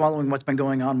you've been following what's been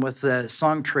going on with the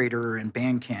Song Trader and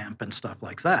Bandcamp and stuff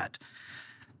like that,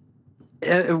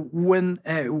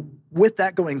 with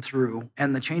that going through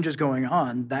and the changes going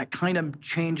on, that kind of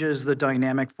changes the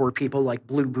dynamic for people like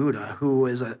Blue Buddha, who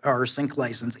are sync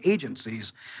license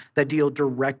agencies that deal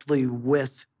directly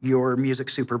with your music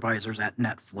supervisors at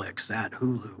Netflix, at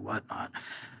Hulu, whatnot.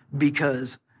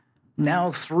 Because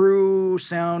now through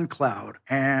SoundCloud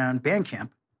and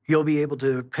Bandcamp, you'll be able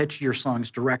to pitch your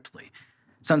songs directly.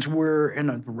 Since we're in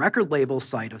the record label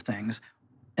side of things,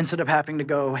 instead of having to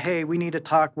go, "Hey, we need to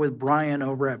talk with Brian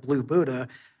over at Blue Buddha.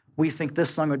 We think this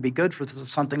song would be good for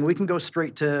something," we can go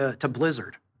straight to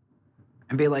Blizzard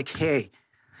and be like, "Hey,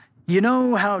 you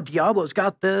know how Diablo's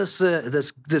got this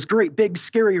great big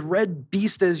scary red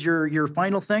beast as your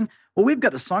final thing? Well, we've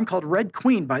got a song called Red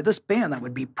Queen by this band that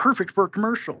would be perfect for a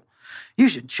commercial. You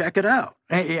should check it out."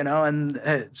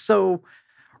 So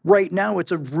right now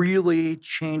it's a really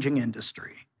changing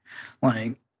industry.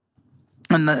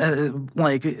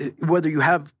 Whether you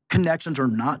have connections or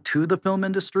not to the film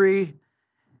industry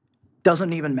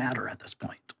doesn't even matter at this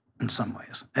point in some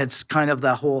ways. It's kind of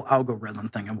the whole algorithm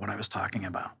thing of what I was talking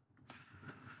about.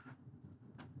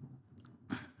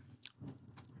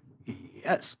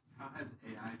 Yes. How has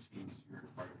AI changed your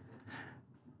part of it?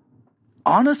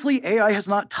 Honestly, AI has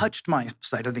not touched my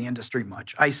side of the industry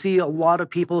much. I see a lot of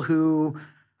people who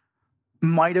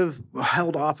might have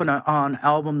held off on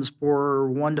albums for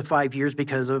 1 to 5 years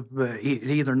because of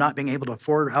either not being able to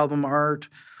afford album art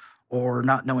or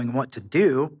not knowing what to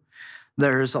do.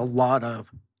 There's a lot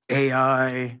of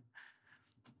AI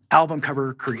album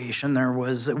cover creation. There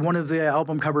was one of the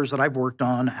album covers that I've worked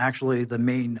on. Actually, the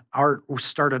main art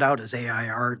started out as AI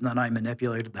art, and then I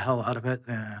manipulated the hell out of it.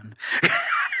 And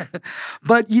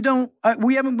but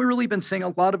we haven't really been seeing a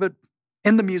lot of it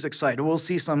in the music side. We'll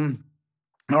see some.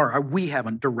 Or we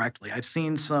haven't directly. I've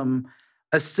seen some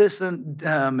assistant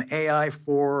AI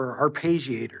for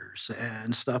arpeggiators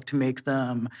and stuff to make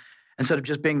them, instead of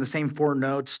just being the same 4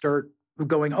 notes, start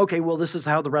going, "Okay, well, this is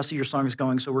how the rest of your song is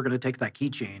going, so we're going to take that key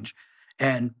change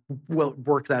and we'll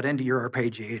work that into your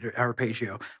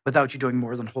arpeggio without you doing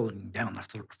more than holding down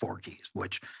the 4 keys,"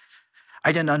 which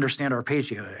I didn't understand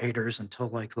arpeggiators until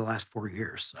like the last 4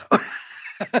 years, so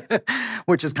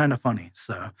which is kind of funny.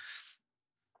 So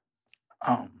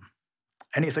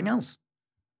anything else?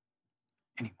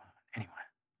 Anyone?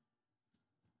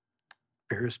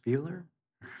 Ferris Bueller?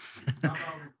 How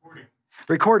about recording?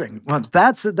 Recording. Well,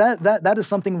 that is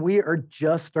something we are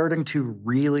just starting to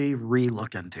really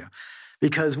re-look into,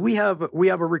 because we have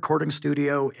a recording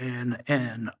studio in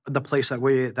the place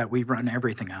that we run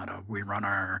everything out of. We run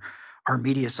our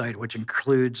media site, which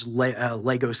includes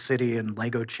Lego City and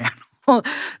Lego Channel,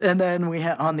 and then we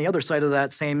on the other side of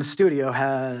that same studio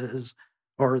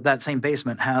that same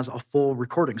basement has a full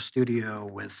recording studio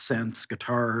with synths,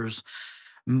 guitars,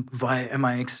 via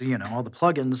mics, all the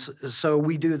plugins. So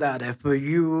we do that.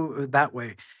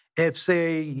 If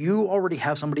say you already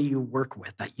have somebody you work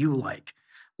with that you like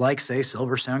say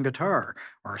Silversound Guitar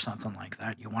or something like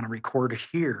that, you want to record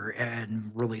here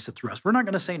and release it through us, we're not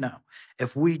going to say no.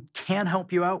 If we can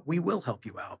help you out, we will help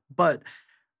you out. But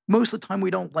most of the time,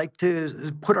 we don't like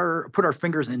to put our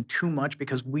fingers in too much,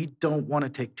 because we don't want to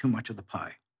take too much of the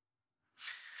pie.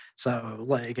 So,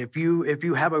 like, if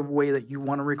you have a way that you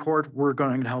want to record, we're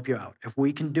going to help you out. If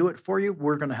we can do it for you,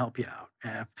 we're going to help you out.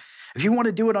 If you want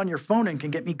to do it on your phone and can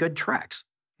get me good tracks,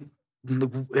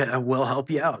 we'll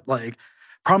help you out. Like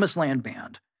Promised Land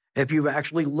Band. If you've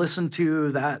actually listened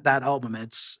to that album,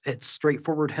 it's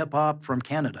straightforward hip hop from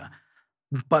Canada,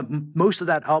 but most of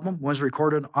that album was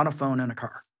recorded on a phone in a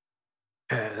car,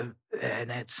 and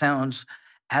it sounds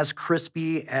as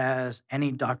crispy as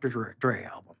any Dr. Dre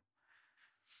album.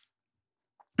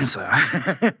 So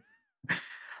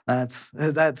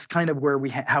that's kind of where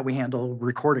how we handle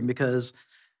recording, because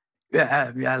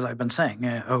as I've been saying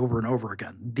over and over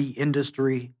again, the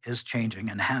industry is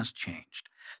changing and has changed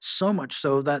so much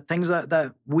so that things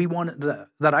that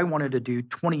I wanted to do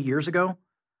 20 years ago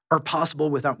are possible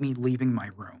without me leaving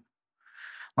my room.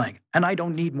 Like, and I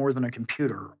don't need more than a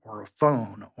computer or a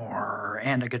phone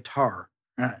and a guitar.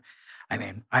 I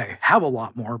mean, I have a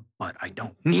lot more, but I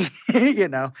don't need,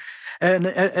 And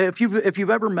if you've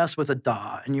ever messed with a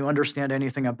DAW and you understand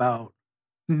anything about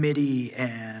MIDI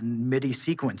and MIDI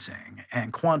sequencing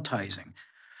and quantizing,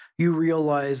 you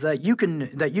realize that you can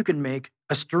make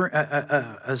a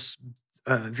VST,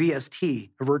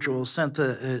 a virtual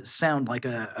synth, sound like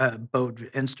a bowed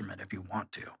instrument if you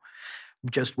want to,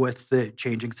 just with the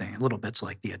changing thing, little bits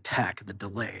like the attack, the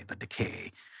delay, the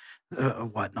decay,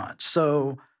 whatnot.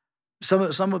 So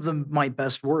some of my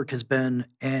best work has been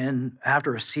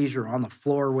after a seizure on the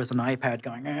floor with an iPad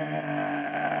going,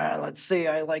 let's see,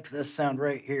 I like this sound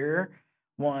right here.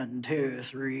 1, 2,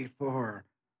 3, 4.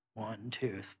 1,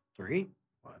 2, 3.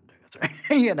 1, 2,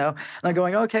 3. And I'm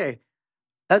going, okay,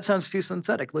 that sounds too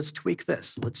synthetic. Let's tweak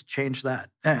this. Let's change that.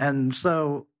 And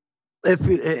so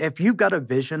if you've got a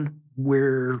vision,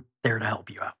 we're there to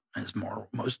help you out, is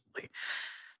mostly.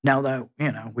 Now that,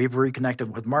 we've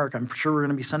reconnected with Mark, I'm sure we're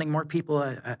going to be sending more people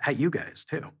at you guys,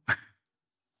 too.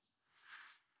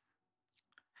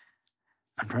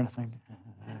 I'm trying to think.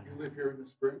 You live here in the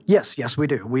Springs? Yes, we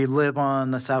do. We live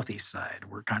on the southeast side.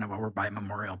 We're kind of over by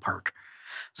Memorial Park.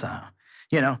 So,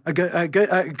 a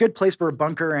good place for a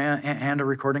bunker and a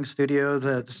recording studio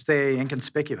to stay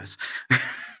inconspicuous.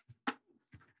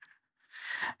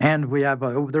 And we have,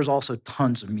 there's also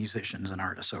tons of musicians and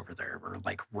artists over there. We're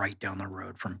like right down the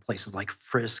road from places like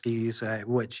Friskies,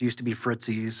 which used to be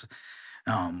Fritzy's.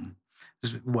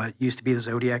 What used to be the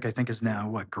Zodiac, I think, is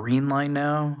now Green Line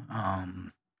now.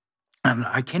 And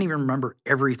I can't even remember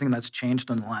everything that's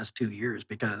changed in the last 2 years,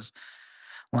 because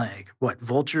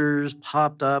Vultures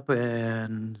popped up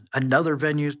and another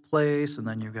venue's place, and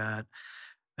then you got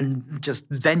just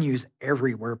venues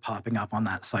everywhere popping up on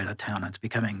that side of town. It's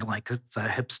becoming like the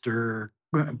hipster,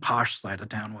 posh side of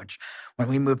town, which when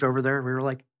we moved over there, we were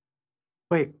like,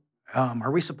 wait,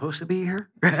 are we supposed to be here?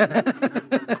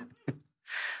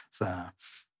 So,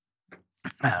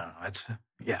 I don't know.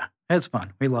 It's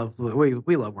fun. We love where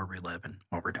we live and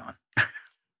what we're doing.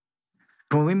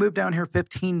 When we moved down here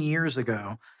 15 years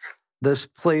ago, this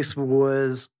place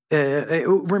was, it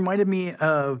reminded me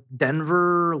of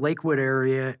Denver, Lakewood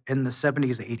area in the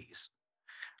 70s, 80s,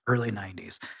 early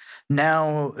 90s.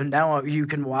 Now you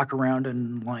can walk around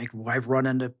and I've run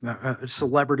into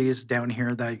celebrities down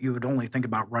here that you would only think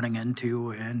about running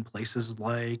into in places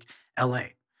like LA.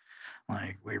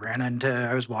 I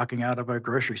was walking out of a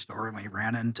grocery store and we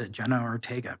ran into Jenna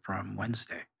Ortega from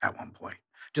Wednesday at one point,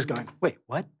 just going, wait,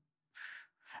 what?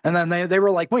 And then they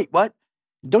were like, wait, what?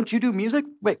 Don't you do music?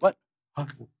 Wait, what? Huh?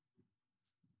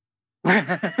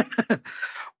 That's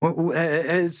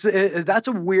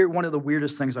one of the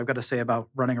weirdest things I've got to say about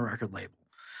running a record label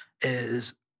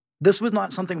is this was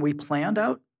not something we planned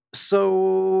out.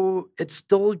 So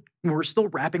we're still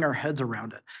wrapping our heads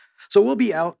around it. So we'll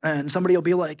be out and somebody will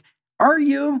be like, are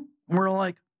you? And we're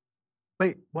like,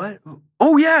 Wait, what?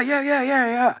 Oh, yeah.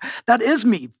 That is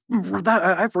me.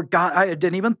 I forgot. I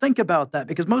didn't even think about that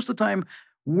because most of the time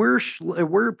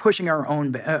we're pushing our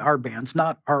own our bands,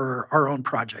 not our own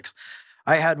projects.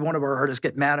 I had one of our artists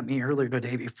get mad at me earlier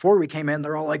today before we came in.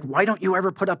 They're all like, "Why don't you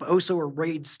ever put up OSO or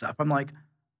Raid stuff?" I'm like,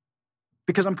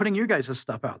 "Because I'm putting your guys'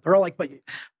 stuff out." They're all like,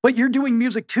 "But you're doing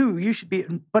music too. You should be."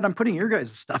 But I'm putting your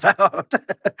guys' stuff out.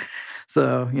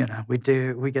 So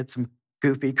we get some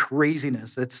goofy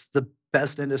craziness. It's the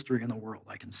best industry in the world,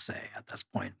 I can say at this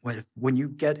point. When you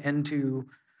get into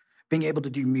being able to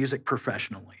do music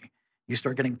professionally, you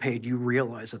start getting paid. You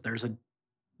realize that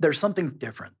there's something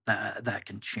different that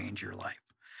can change your life.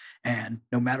 And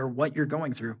no matter what you're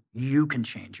going through, you can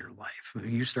change your life.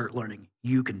 You start learning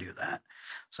you can do that.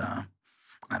 So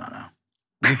I don't know.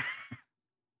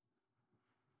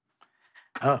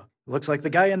 Oh, looks like the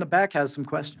guy in the back has some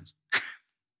questions.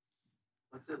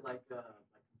 What's it like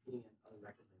competing in other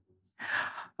record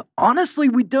labels? Honestly,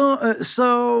 we don't.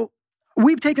 So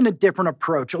we've taken a different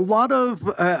approach. A lot of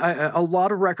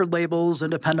record labels,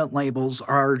 independent labels,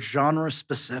 are genre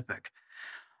specific.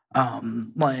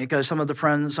 Some of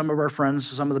our friends,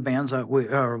 some of the bands that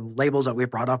labels that we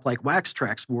brought up, like Wax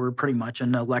Trax, were pretty much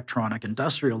an electronic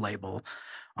industrial label.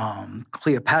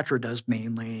 Cleopatra does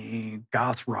mainly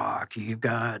goth rock. You've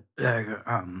got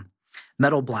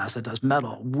Metal Blast that does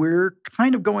metal. We're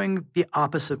kind of going the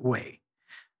opposite way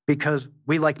because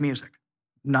we like music,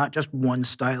 not just one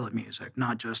style of music,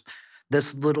 not just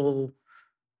this little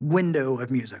window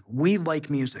of music. We like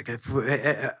music.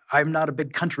 I'm not a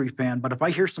big country fan, but if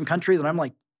I hear some country, then I'm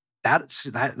like,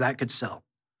 that could sell.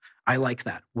 I like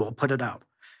that. We'll put it out.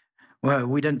 Well,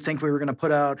 we didn't think we were going to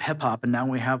put out hip hop, and now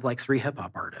we have like 3 hip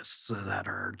hop artists that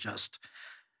are just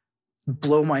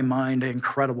blow my mind,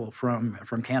 incredible from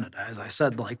Canada. As I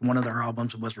said, like one of their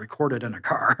albums was recorded in a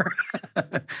car.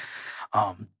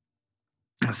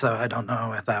 So I don't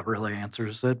know if that really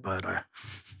answers it, but I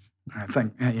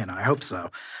think, I hope so.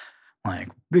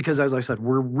 Because as I said,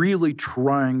 we're really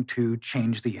trying to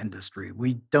change the industry.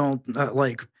 We don't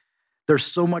there's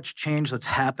so much change that's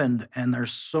happened, and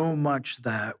there's so much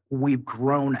that we've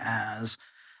grown as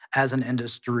an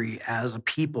industry, as a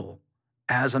people,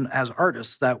 as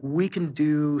artists, that we can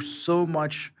do so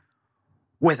much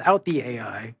without the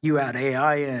AI. You add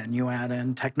AI in, you add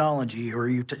in technology, or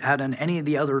you add in any of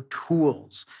the other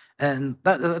tools. And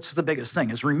that's the biggest thing,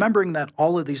 is remembering that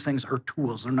all of these things are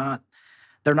tools. They're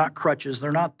not crutches.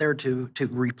 They're not there to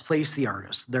replace the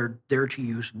artist. They're there to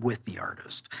use with the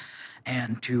artist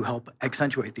and to help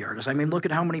accentuate the artist. I mean, look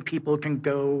at how many people can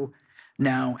go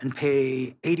now and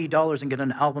pay $80 and get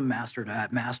an album mastered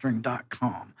at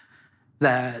mastering.com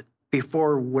that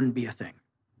before wouldn't be a thing.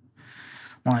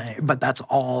 But that's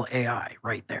all AI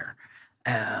right there.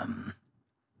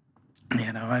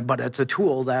 But it's a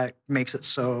tool that makes it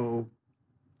so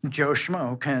Joe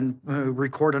Schmo can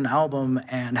record an album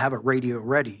and have it radio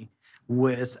ready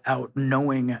without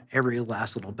knowing every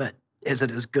last little bit. Is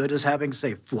it as good as having,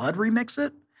 say, Flood remix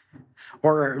it?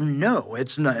 Or no,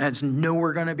 it's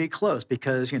nowhere going to be close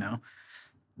because,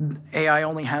 AI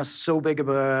only has so big of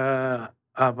a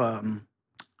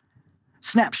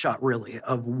snapshot, really,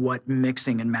 of what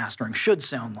mixing and mastering should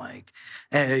sound like.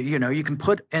 You can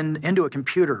put into a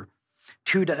computer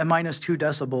minus 2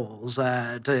 decibels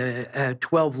at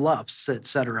 12 lufs,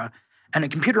 etc. And a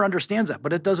computer understands that,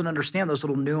 but it doesn't understand those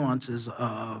little nuances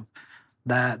of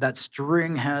that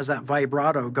string has that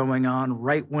vibrato going on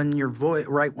right when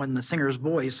the singer's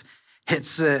voice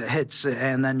hits,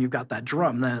 and then you've got that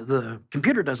drum. The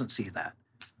computer doesn't see that,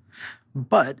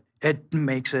 but it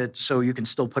makes it so you can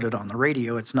still put it on the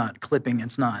radio. It's not clipping.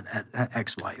 It's not at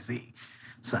XYZ.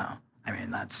 So, I mean,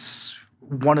 that's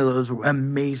one of those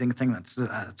amazing things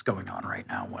that's going on right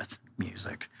now with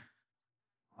music.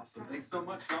 Awesome. Thanks so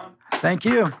much, Sean. Thank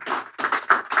you.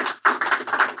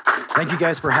 Thank you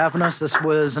guys for having us. This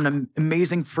was an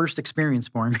amazing first experience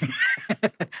for me.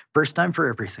 First time for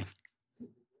everything.